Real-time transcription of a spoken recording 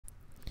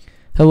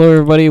Hello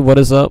everybody, what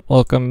is up?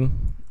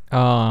 Welcome.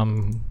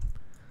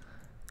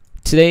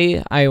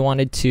 Today I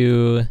wanted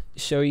to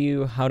show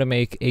you how to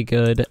make a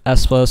good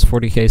S Plus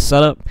 40K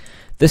setup.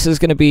 This is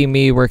going to be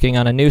me working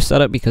on a new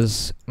setup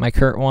because my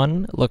current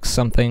one looks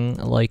something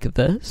like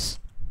this.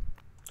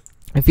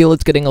 I feel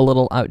it's getting a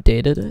little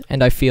outdated,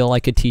 and I feel I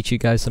could teach you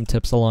guys some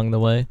tips along the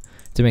way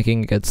to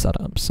making a good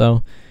setup.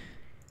 So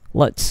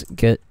let's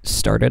get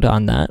started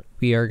on that.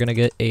 We are going to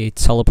get a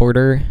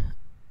teleporter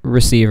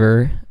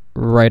receiver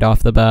right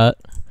off the bat.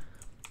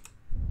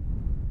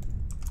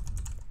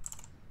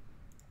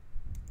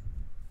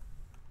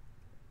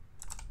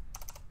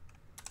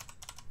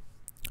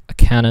 A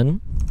cannon.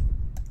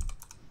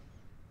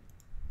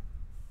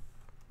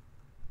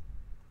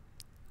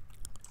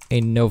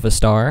 A Nova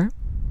Star.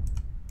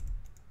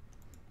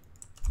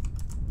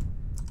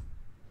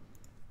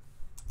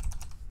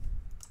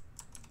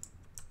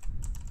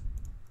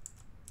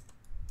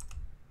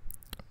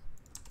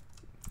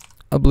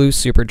 A blue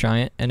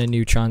supergiant and a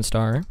neutron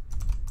star.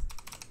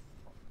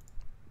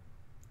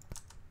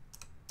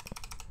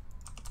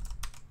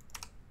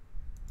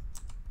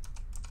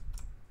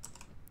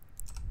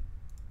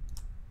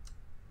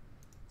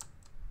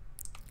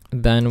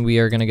 Then we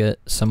are going to get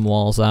some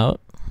walls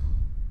out.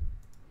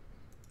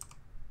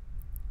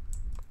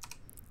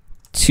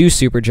 2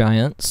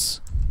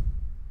 supergiants.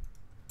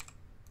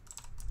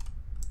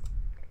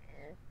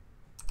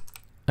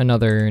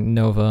 Another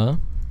Nova.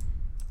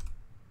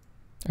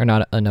 Or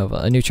not a Nova,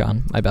 a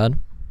neutron, my bad.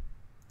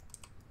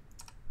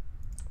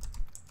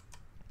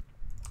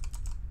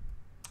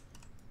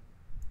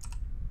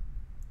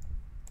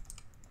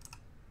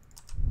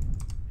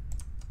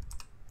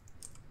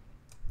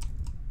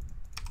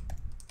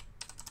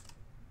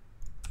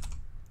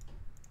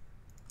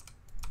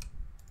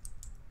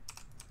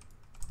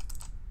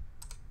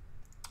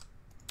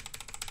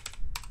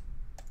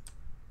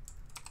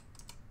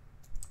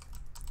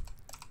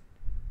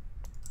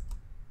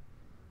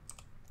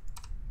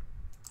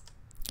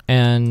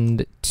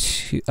 And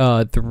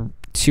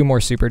two more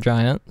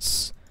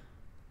supergiants.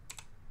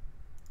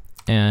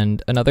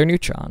 And another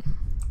neutron.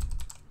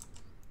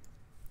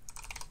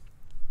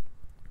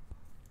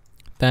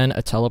 Then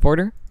a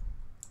teleporter.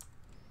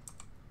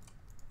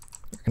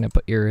 You're going to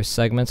put your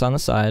segments on the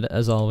side,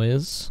 as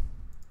always.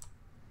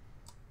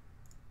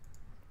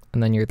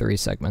 And then your 3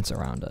 segments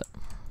around it.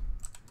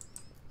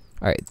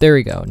 Alright, there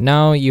we go.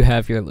 Now you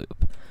have your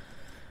loop.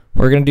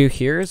 What we're going to do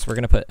here is we're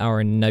going to put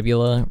our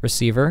nebula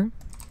receiver.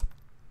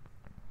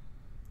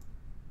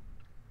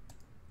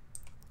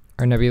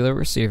 Our nebula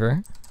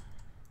receiver.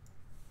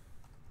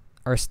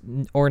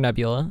 Or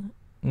nebula,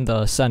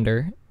 the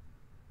sender.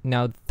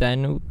 Now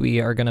then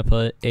we are going to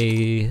put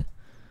a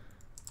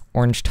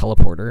orange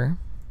teleporter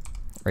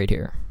right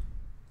here.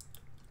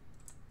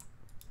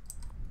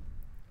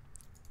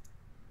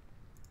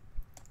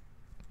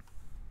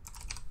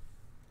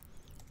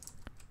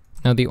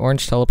 Now the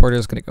orange teleporter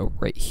is going to go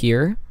right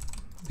here.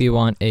 We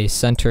want a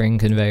centering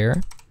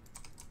conveyor.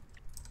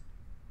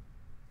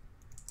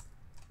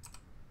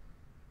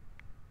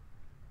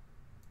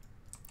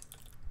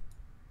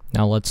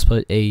 Now let's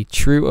put a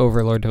true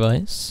overlord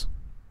device.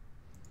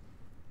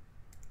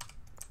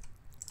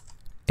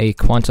 A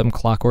quantum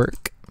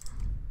clockwork.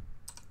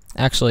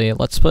 Actually,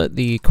 let's put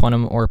the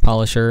quantum ore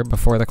polisher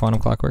before the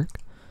quantum clockwork.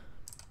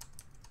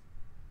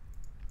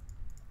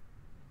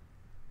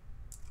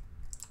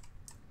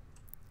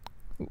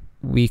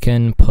 We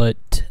can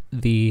put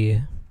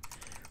the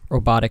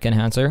robotic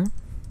enhancer.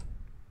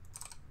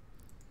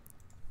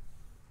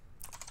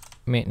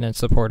 Maintenance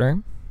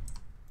supporter.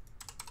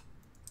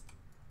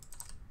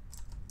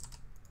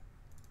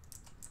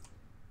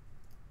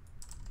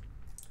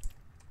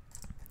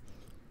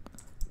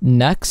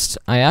 Next,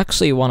 I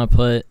actually want to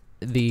put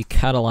the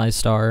catalyzed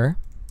star.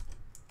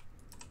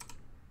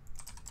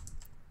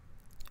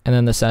 And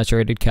then the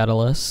saturated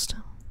catalyst.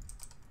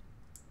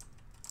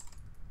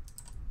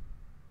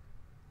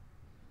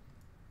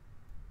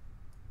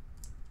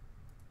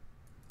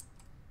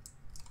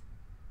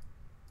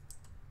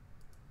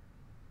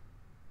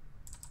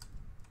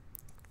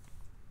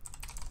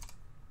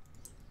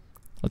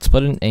 Let's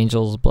put an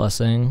angel's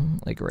blessing,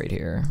 like right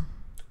here.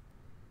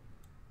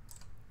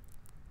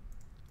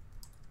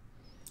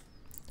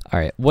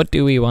 Alright, what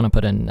do we want to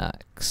put in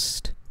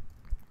next?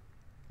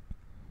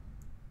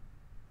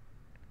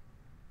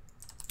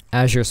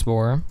 Azure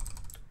Spore.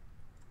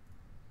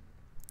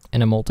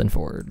 And a Molten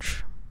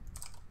Forge.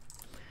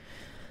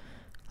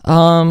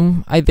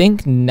 I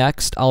think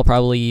next I'll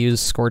probably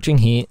use Scorching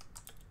Heat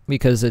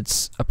because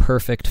it's a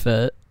perfect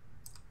fit.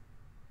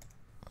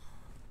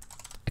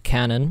 A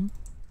cannon.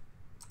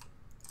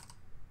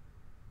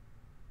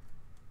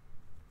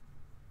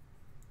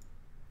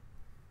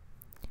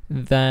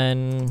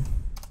 Then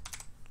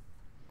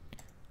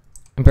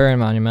Imperial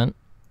Monument.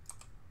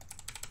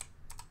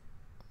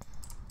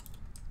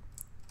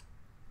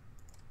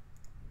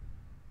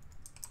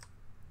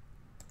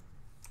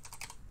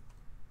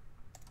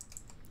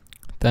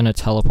 Then a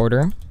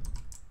teleporter.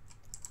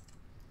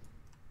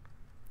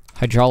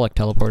 Hydraulic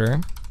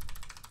teleporter.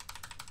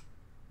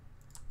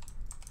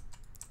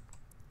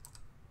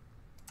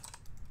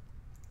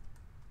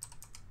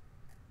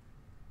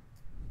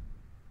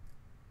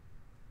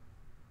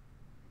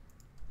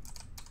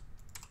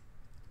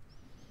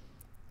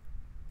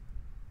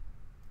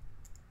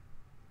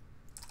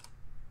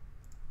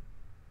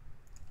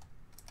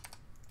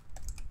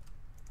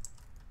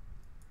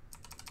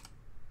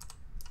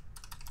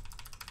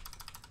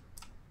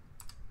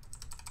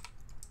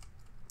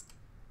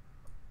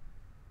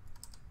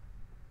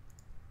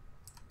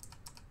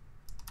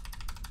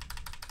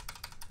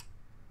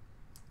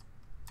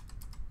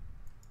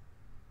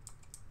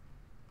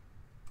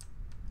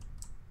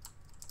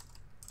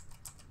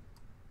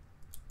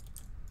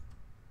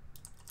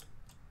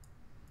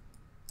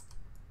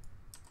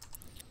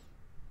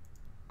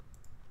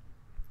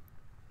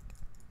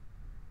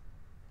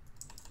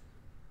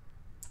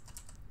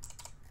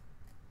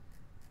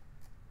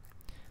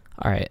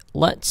 Alright,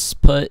 let's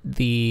put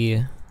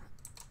the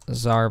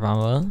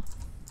Zarbamba.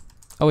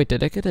 Oh wait,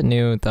 did it get a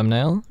new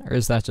thumbnail? Or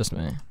is that just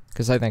me?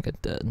 Because I think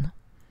it did.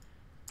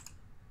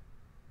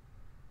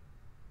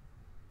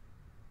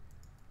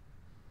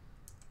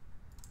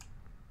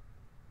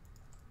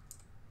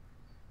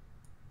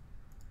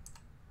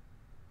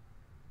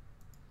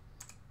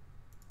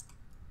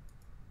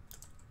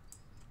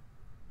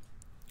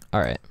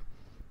 Alright,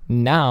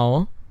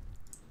 now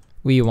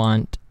we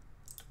want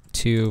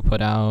to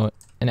put out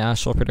an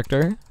astral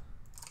predictor.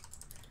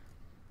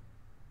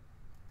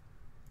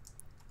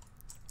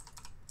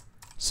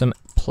 Some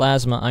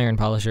plasma iron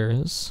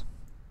polishers.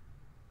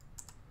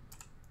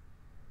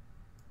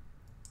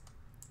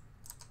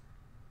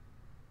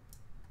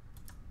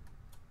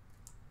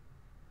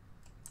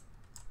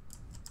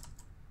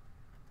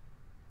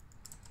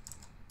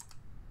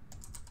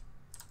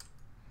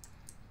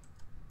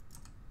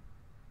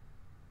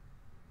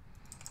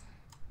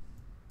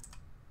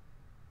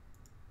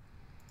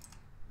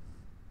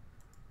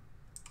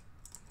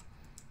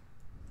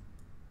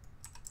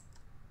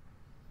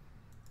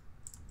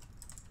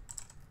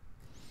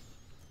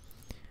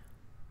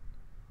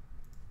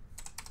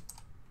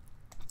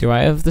 Do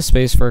I have the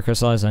space for a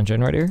crystallized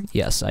engine right here?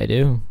 Yes, I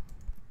do.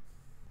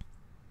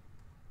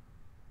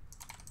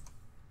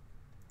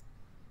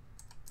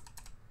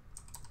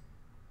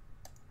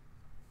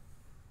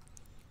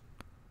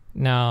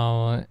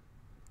 Now,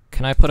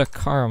 can I put a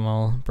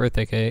caramel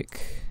birthday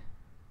cake?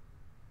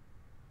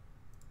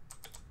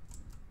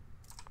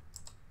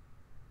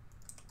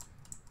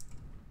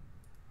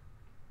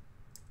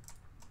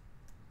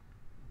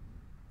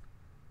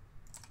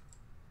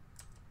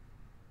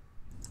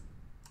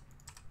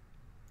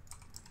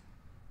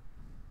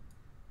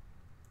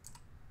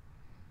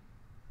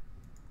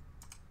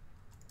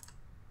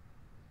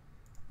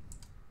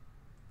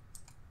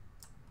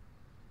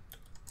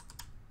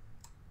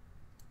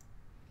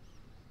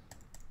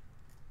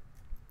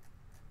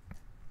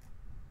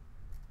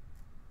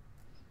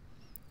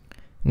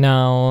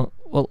 Now,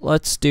 what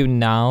let's do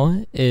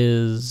now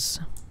is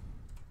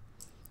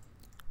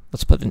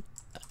let's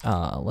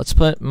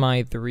put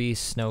my 3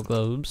 snow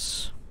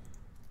globes.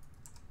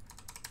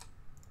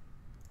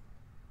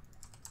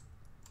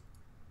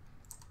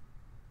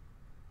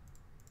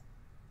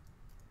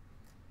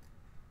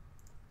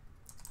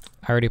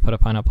 I already put a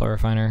pineapple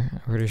refiner, I'm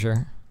pretty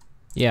sure.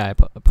 Yeah, I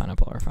put a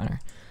pineapple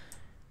refiner.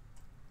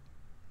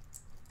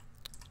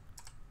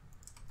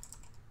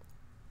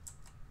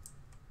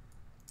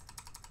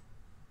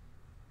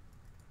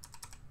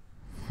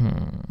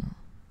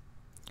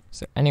 Is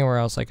there anywhere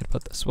else I could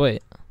put this?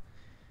 Wait.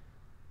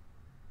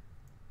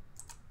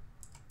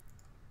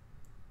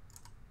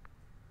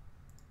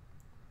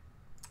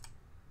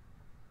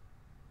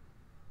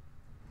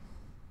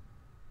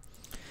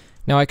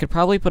 Now I could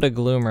probably put a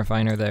gloom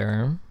refiner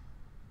there.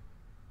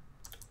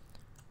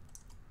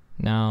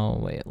 Now,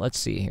 wait, let's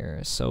see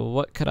here. So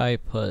what could I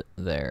put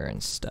there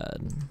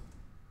instead?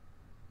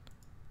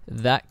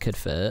 That could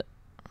fit.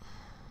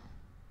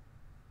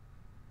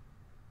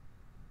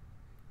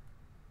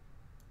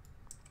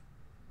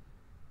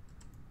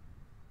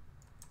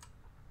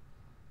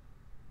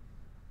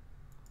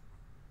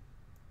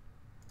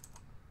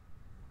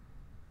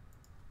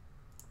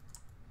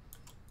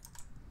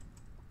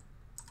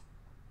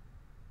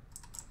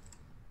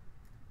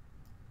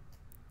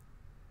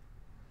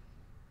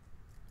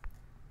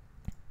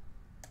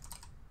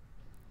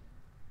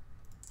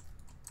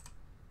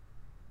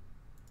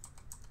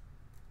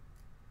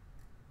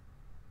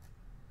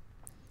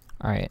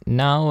 Alright,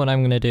 now what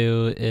I'm going to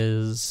do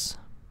is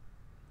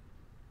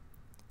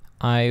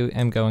I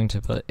am going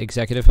to put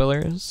executive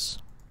fillers,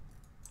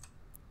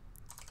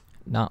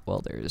 not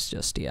welders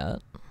just yet.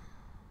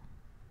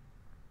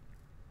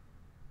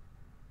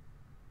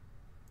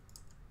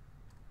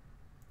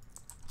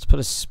 Let's put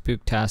a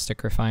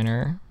spooktastic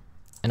refiner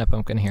and a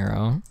pumpkin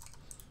hero.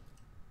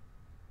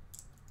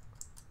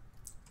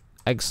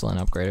 Excellent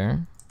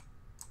upgrader.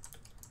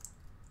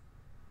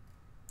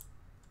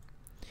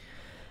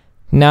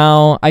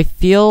 Now, I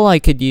feel I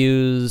could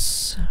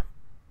use...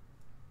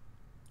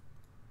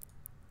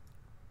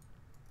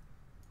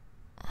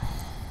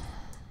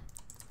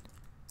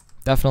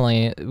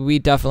 we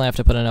definitely have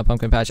to put in a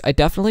pumpkin patch. I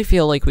definitely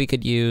feel like we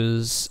could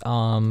use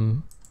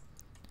some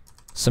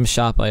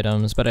shop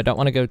items, but I don't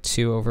want to go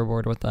too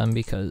overboard with them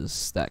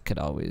because that could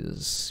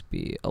always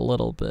be a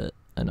little bit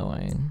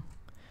annoying.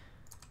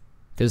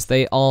 Because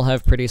they all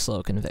have pretty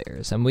slow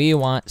conveyors, and we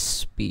want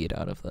speed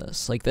out of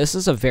this. Like, this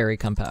is a very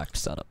compact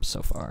setup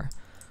so far.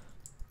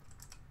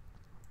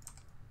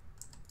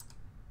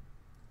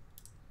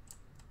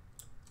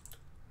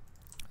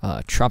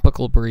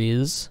 Tropical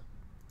breeze.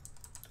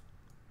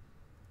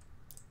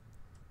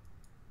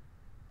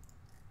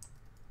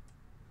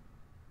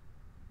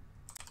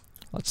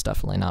 Let's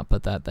definitely not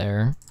put that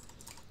there.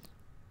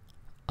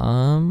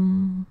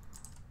 Oh,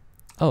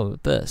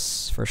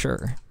 this, for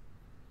sure.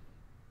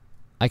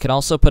 I could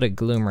also put a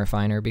gloom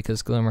refiner,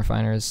 because gloom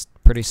refiner is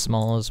pretty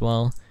small as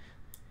well.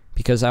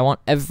 Because I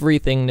want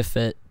everything to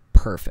fit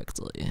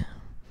perfectly.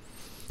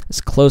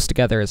 as close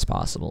together as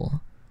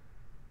possible.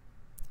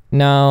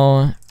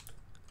 Now,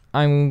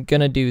 I'm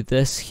gonna do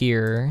this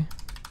here.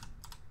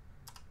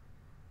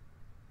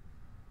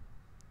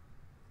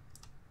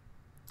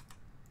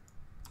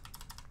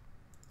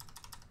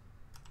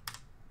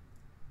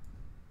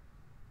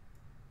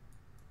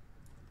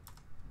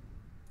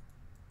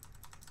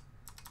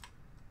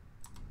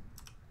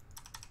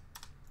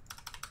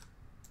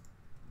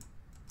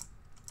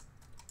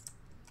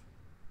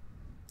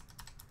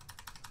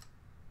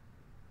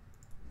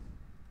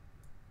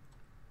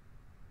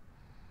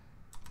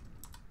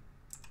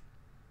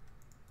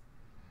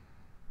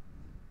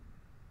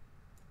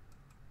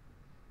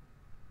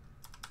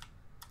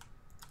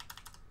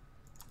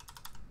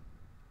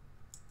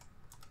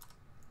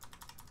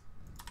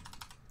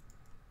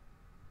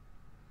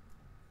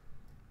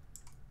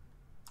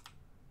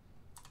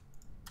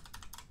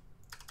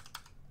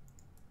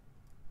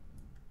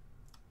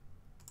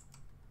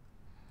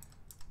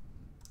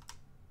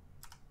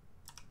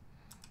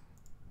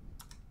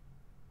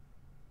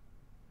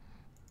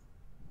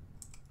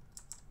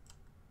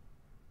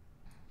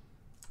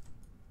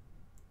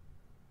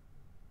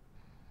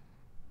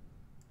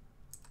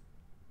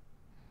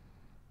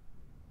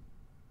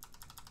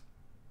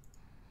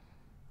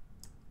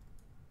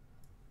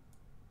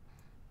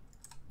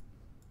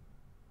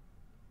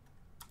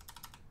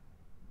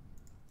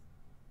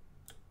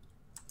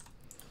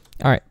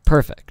 Alright,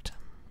 perfect.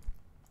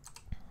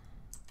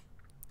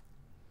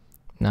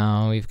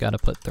 Now we've got to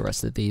put the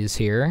rest of these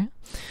here.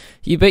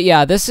 But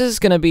yeah, this is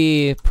going to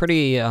be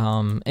pretty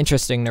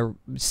interesting to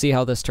see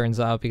how this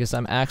turns out, because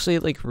I'm actually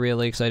like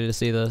really excited to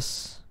see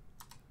this.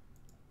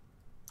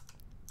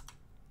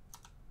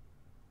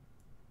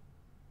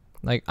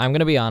 Like, I'm going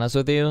to be honest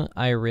with you,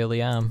 I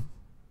really am.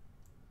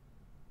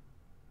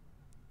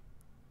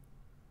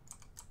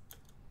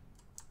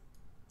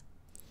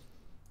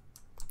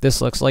 This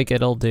looks like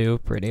it'll do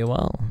pretty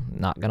well,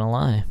 not gonna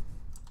lie.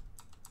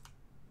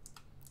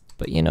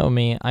 But you know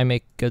me, I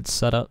make good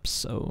setups,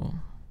 so...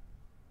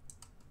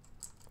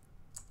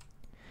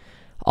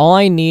 All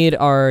I need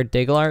are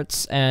Diggle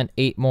Arts and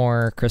 8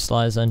 more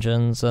crystallized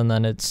engines, and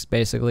then it's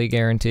basically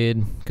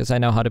guaranteed, because I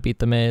know how to beat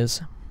the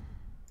maze.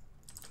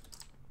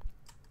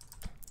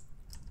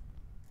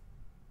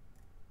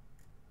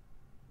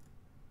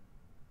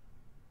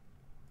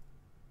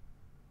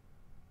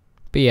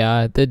 But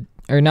yeah,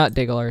 or not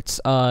Diggle Arts,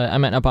 I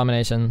meant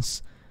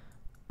Abominations.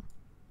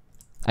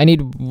 I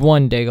need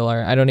 1 Diggle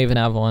Art. I don't even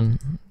have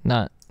one.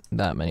 Not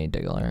that many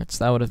Diggle Arts.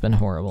 That would have been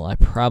horrible. I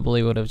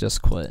probably would have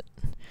just quit.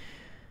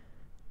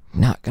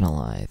 Not gonna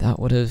lie, that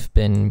would have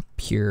been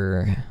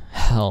pure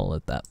hell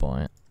at that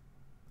point.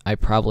 I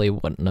probably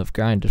wouldn't have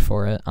grinded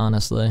for it,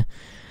 honestly.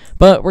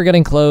 But we're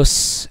getting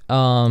close,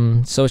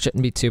 so it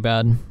shouldn't be too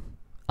bad,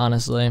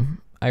 honestly.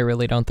 I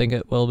really don't think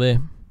it will be.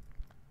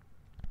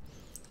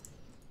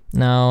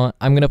 Now,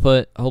 I'm gonna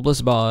put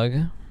Hopeless Bog.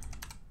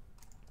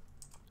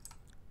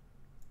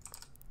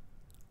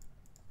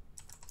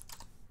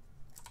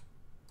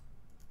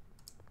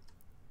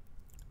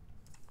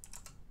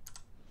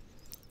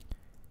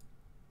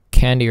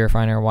 Candy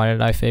Refiner, why did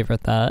I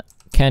favorite that?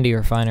 Candy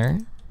Refiner.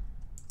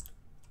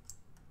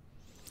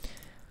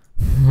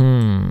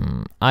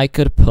 I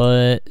could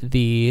put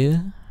the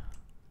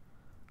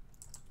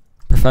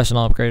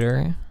Professional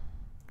Upgrader.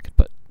 I could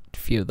put a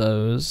few of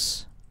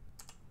those.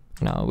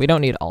 No, we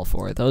don't need all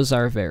 4. Those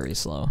are very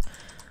slow.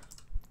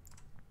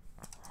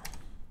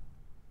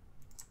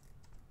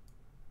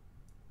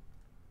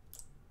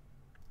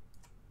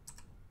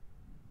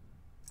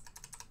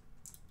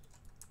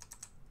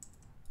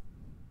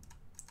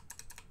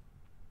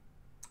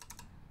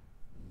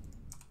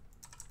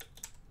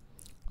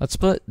 Let's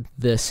put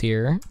this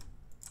here.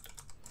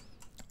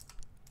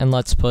 And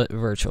let's put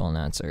Virtual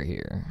Enhancer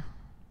here.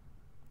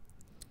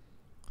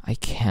 I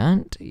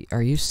can't?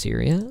 Are you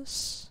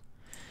serious?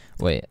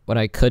 Wait, what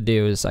I could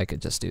do is I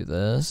could just do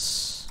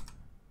this.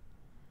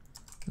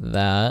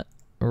 That.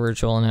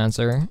 Virtual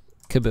Enhancer.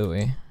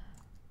 Kabooey.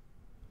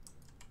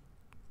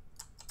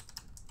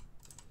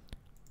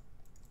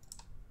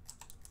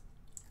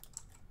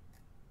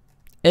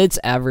 It's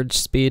average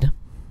speed.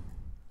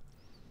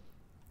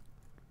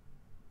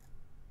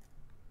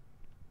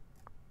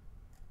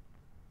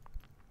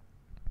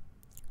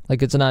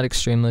 Like, it's not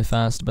extremely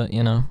fast, but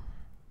you know.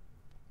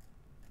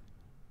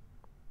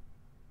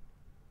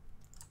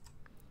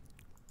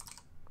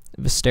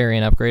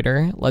 Visterian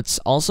Upgrader. Let's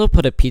also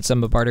put a Pizza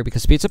Bombarder,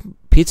 because Pizza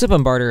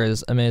Bombarder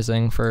is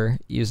amazing for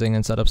using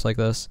in setups like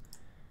this.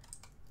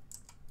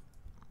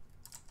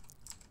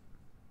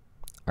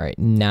 Alright,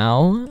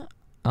 now...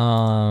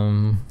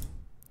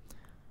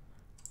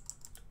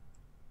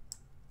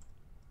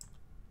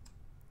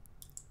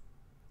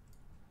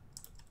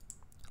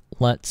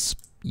 let's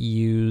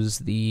use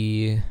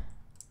the...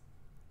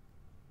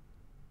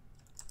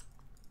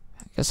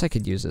 I guess I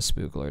could use a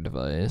Spookler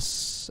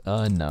device.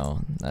 No,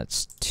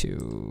 that's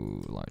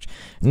too large.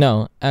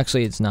 No,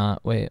 actually it's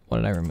not. Wait, what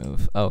did I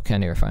remove? Oh,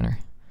 Candy Refiner.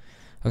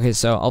 Okay,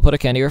 so I'll put a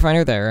Candy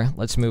Refiner there.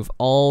 Let's move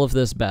all of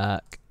this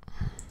back.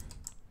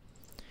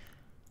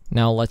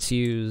 Now let's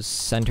use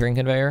centering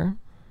conveyor.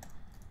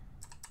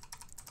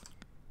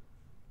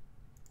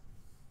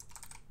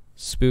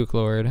 Spook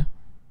Lord.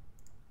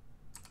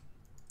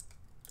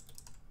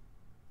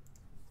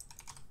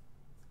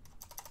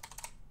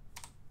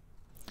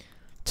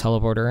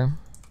 Teleporter.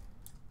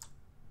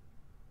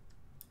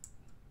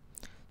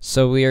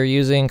 So we are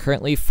using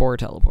currently 4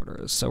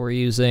 teleporters. So we're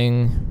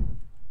using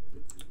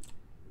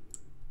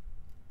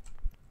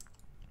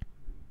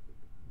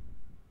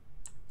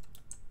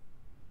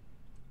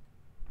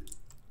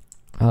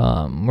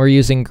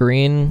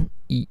green,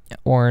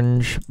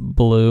 orange,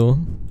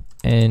 blue,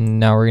 and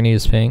now we're gonna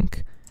use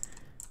pink.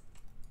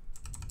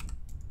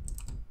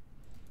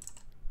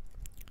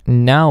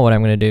 Now what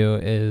I'm gonna do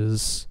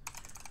is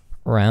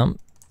ramp.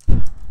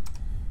 We're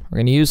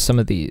gonna use some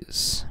of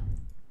these.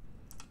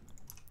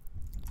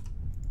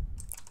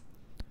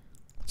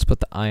 Let's put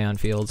the ion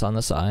fields on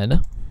the side.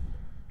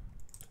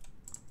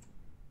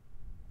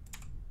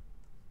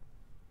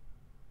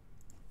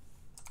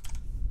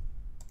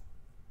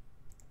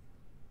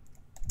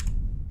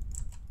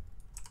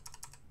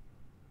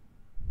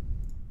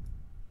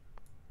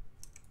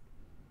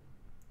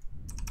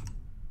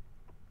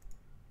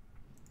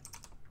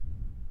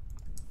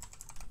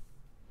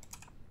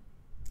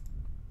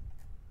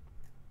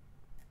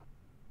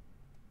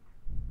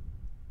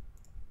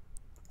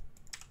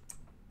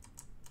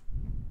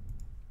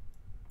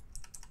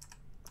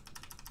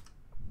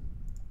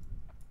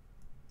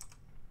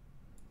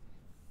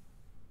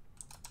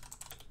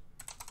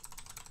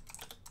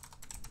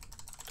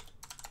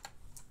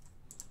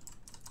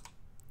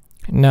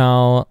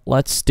 Now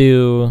let's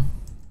do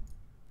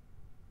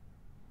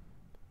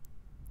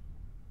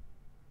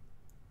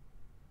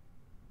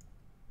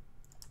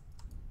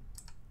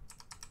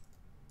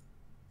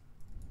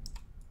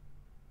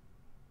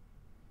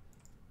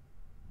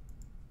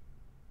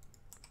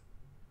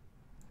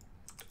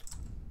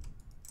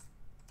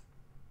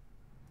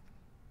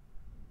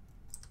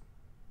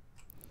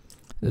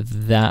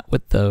that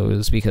with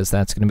those because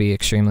that's going to be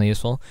extremely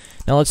useful.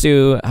 Now let's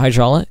do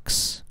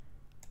hydraulics.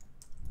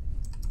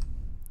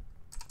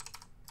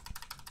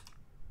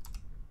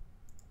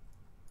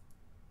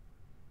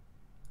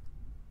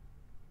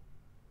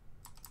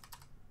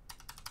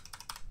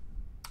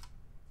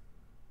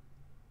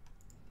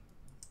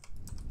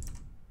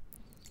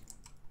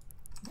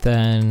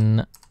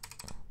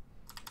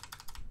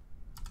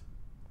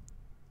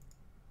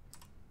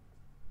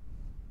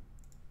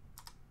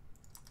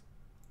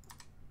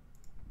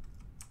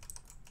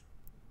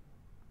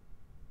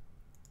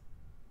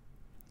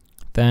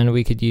 Then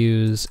we could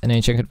use an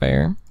ancient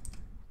conveyor,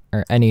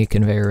 or any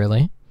conveyor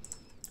really.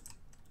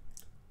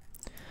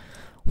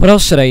 What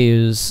else should I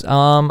use?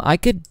 I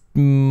could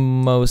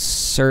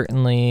most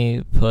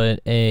certainly put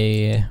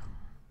a...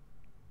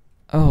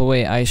 Oh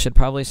wait, I should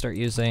probably start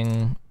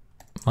using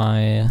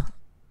my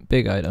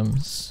big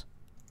items.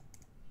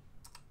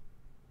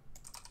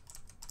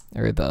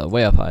 Or the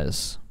way up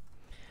highs.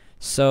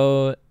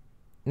 So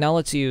now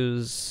let's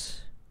use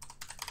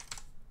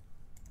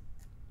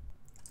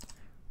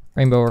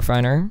Rainbow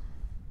Refiner,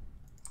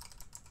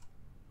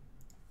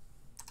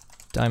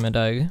 Diamond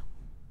Egg,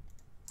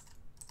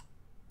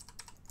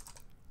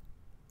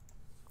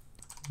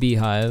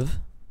 Beehive,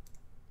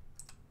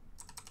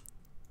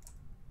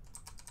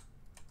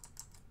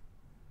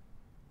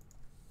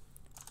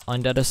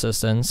 Undead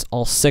Assistants,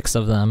 all 6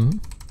 of them,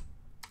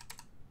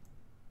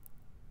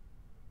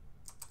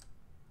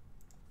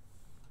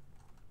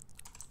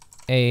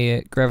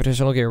 a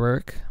Gravitational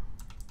Gearwork,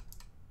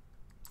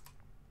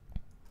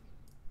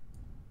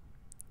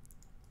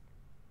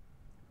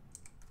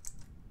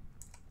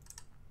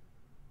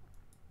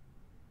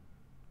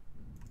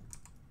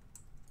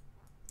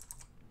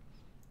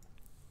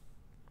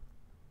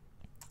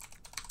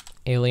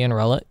 Alien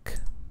Relic,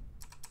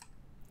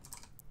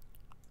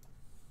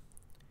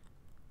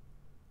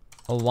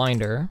 a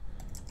Winder.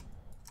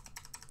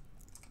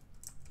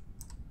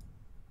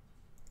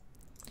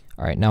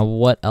 Alright, now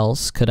what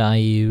else could I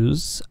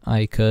use?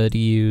 I could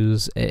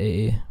use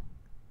a...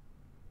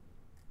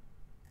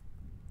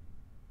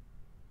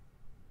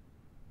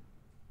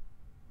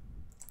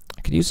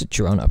 I could use a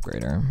drone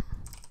upgrader.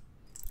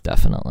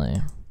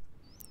 Definitely.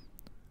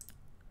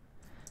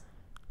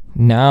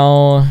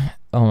 Now...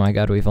 Oh my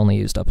god, we've only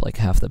used up like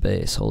half the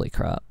base. Holy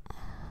crap.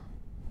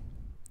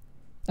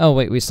 Oh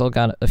wait, we still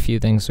got a few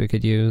things we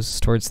could use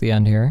towards the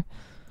end here.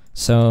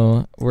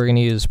 So we're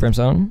gonna use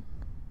Brimstone.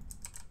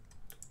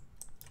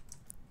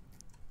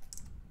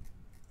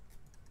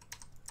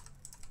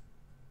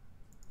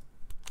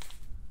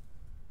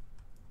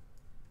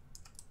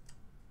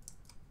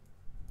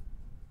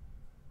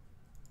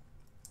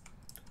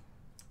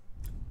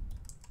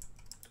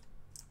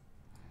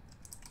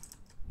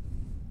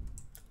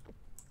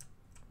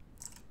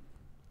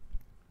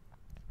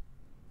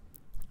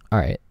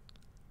 Alright,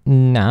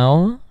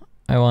 now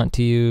I want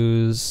to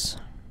use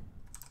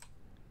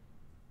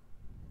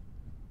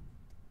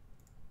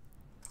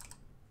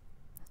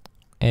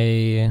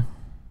a...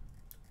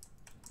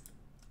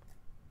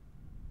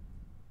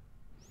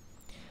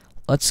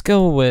 Let's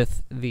go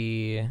with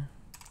the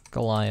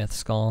Goliath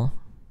skull.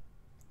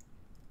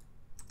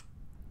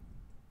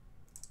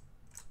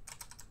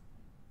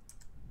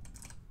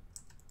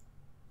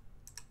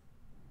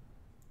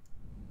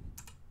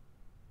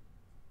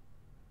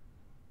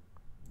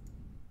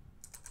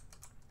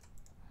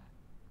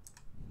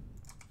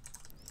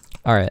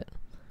 Alright.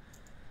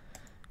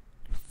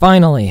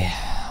 Finally,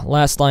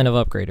 last line of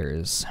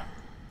upgraders.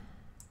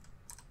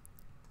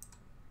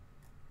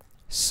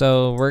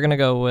 So we're gonna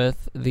go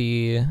with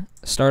the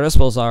Stardust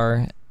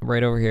Pulsar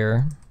right over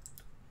here.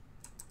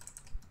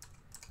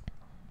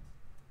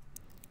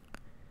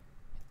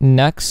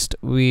 Next,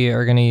 we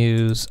are gonna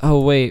use...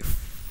 Oh wait,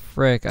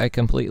 frick, I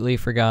completely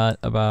forgot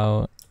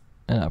about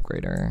an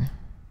upgrader.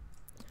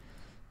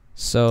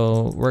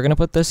 So we're gonna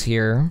put this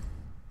here.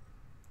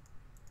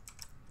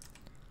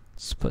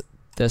 Let's put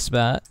this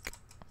back.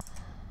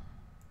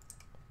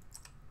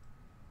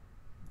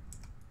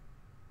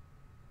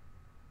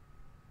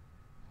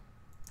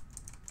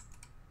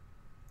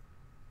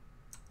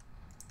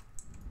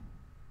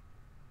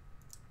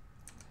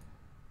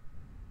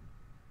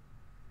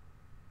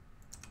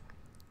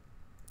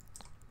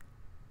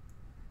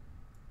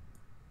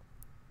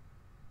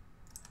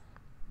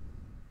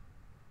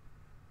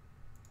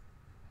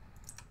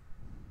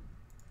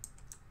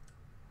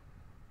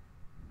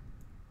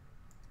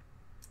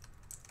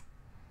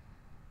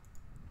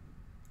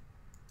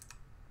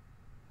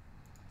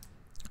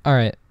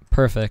 Alright,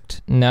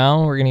 perfect.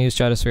 Now we're going to use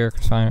Stratospheric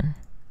Refiner.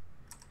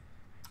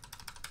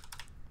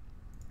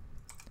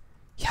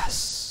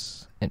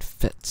 Yes, it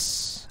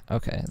fits.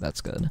 Okay, that's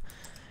good.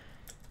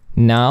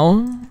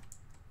 Now,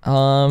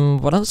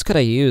 what else could I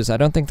use? I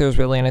don't think there's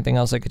really anything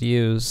else I could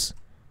use.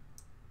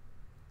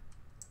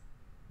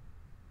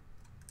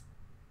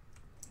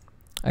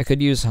 I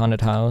could use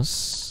Haunted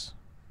House.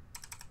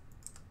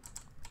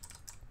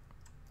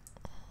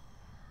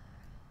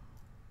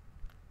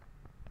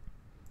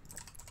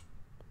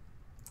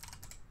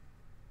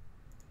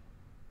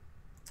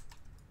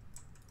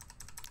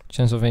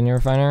 Transylvania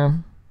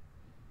Refiner.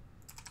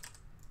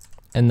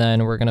 And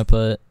then we're gonna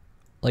put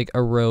like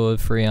a row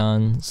of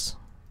Freons.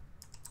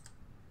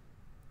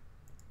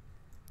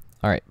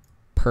 Alright,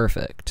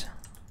 perfect.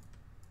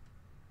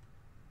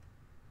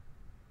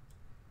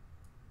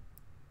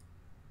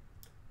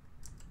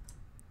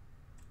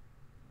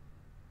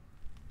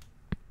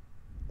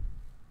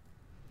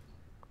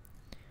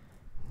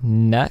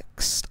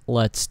 Next,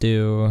 let's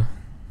do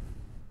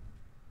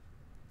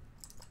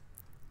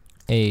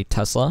a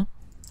Tesla.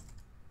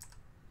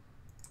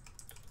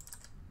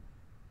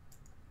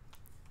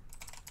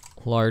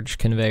 Large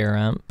conveyor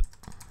amp.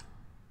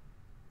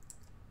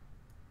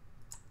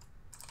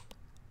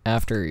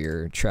 After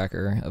your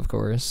tracker, of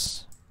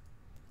course.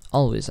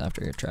 Always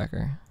after your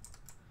tracker.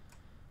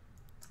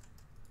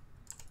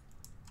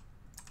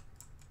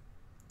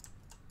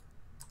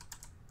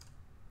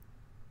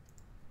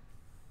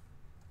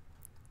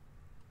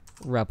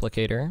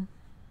 Replicator.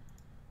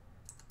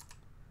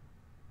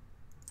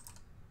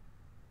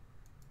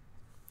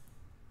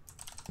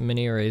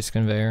 Mini erase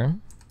conveyor.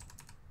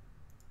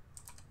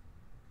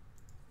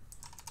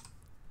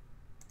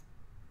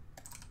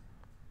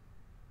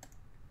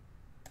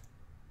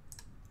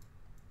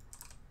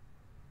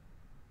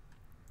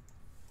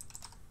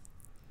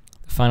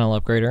 Final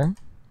upgrader.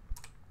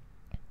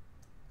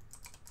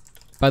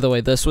 By the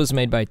way, this was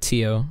made by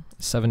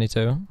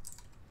Tio72.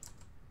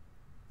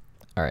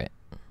 Alright.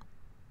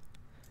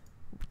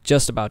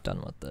 Just about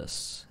done with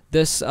this.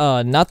 This,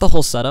 not the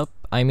whole setup.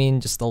 I mean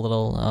just the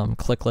little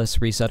clickless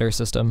resetter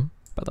system,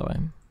 by the way.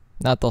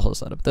 Not the whole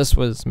setup. This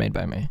was made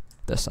by me,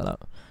 this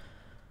setup.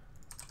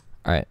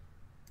 Alright.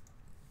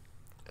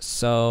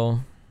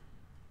 So,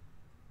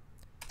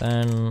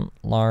 then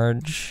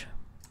large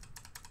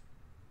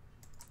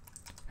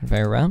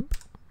conveyor ramp.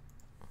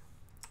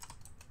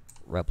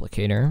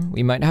 Replicator.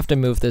 We might have to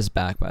move this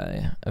back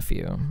by a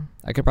few.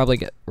 I could probably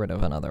get rid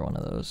of another one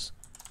of those.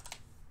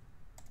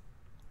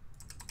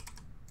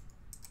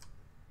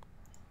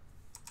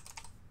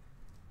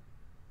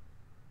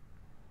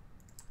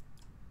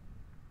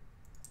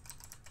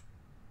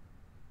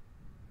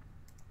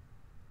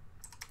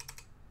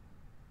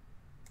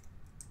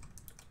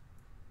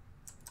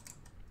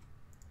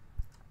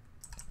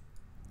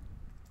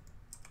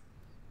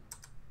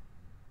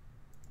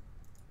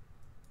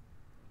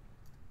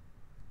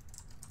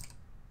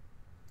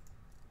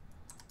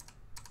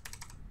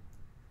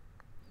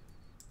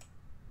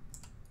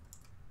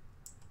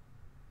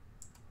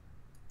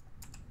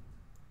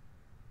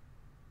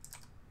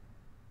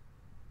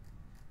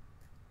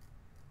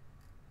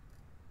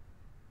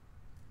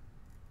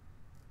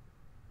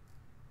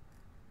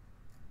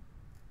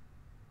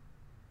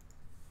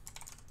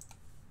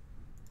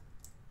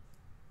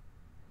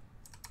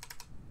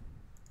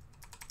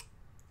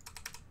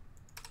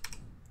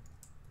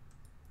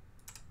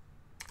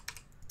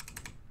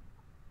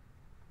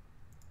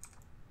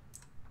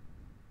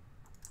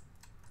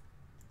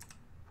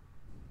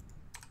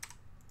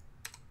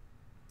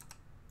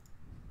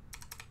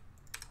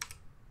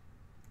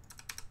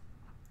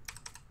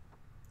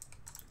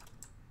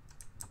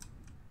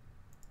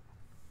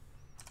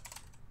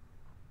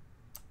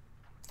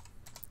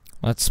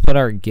 Let's put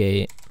our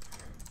gate.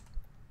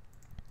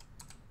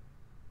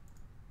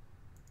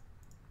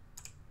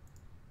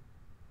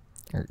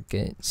 Or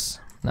gates,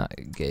 not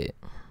a gate.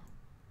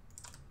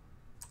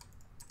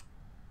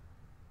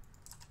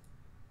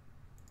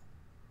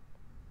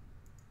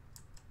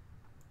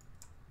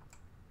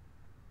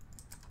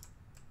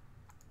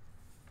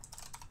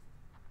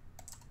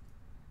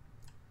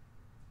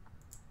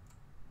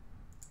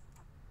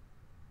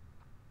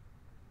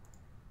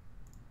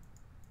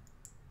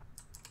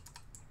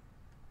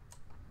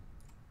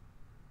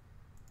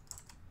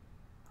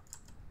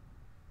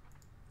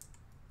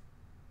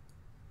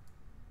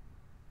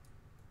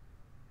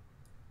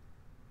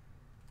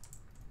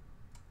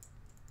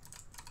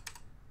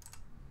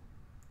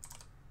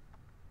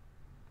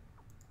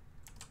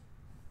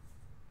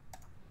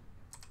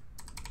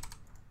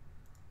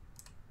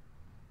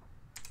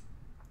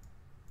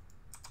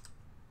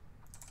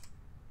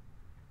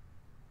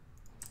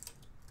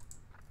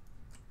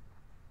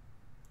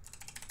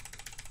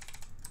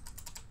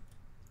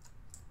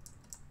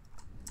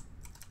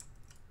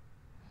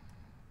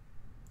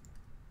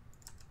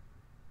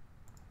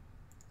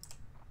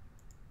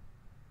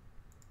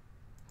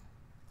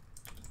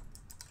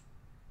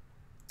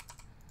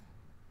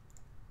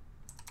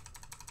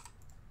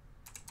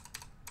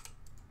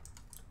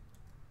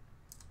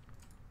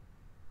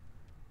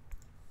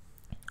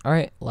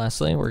 Alright,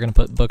 lastly, we're going to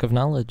put Book of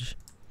Knowledge.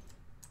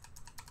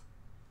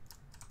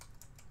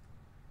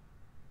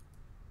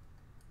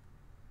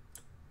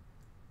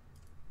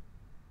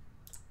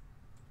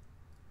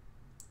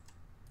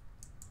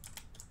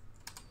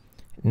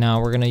 Now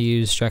we're going to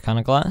use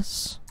Draconic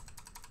Glass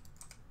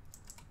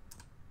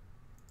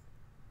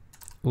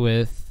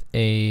with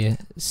a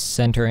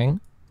centering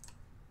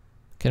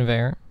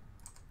conveyor.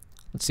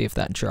 Let's see if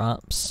that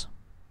drops.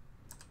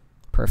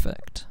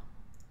 Perfect.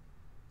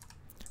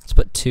 Let's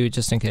put 2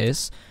 just in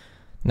case.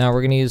 Now we're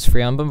going to use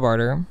Freon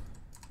Bombarder.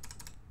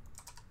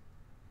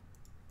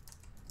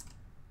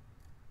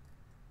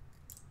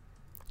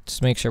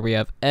 Just make sure we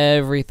have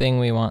everything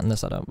we want in the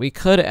setup. We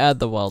could add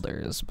the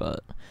welders,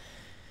 but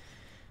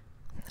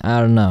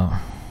I don't know.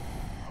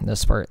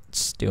 This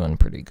part's doing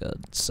pretty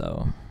good,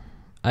 so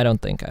I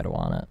don't think I'd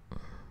want it.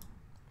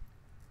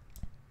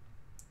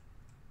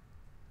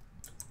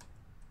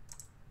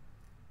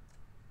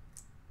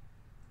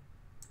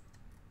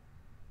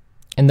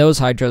 And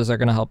those hydros are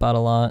going to help out a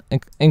lot,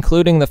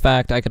 including the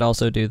fact I could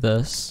also do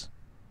this.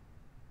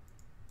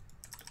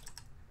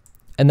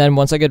 And then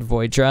once I get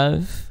Void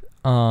Drive,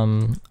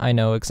 I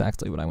know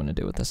exactly what I want to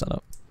do with this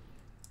setup.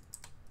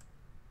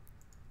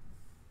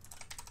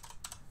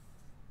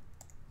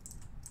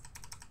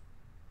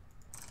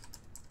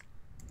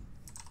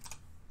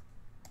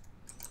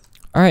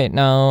 Alright,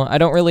 now I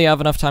don't really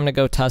have enough time to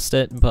go test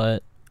it,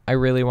 but I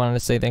really wanted to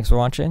say thanks for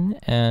watching,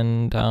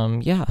 and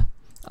yeah.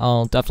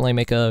 I'll definitely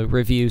make a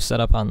review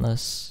setup on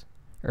this,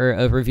 or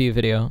a review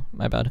video,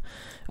 my bad.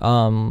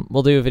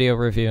 We'll do a video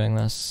reviewing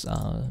this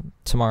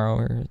tomorrow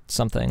or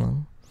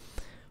something.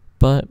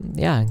 But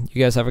yeah,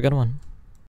 you guys have a good one.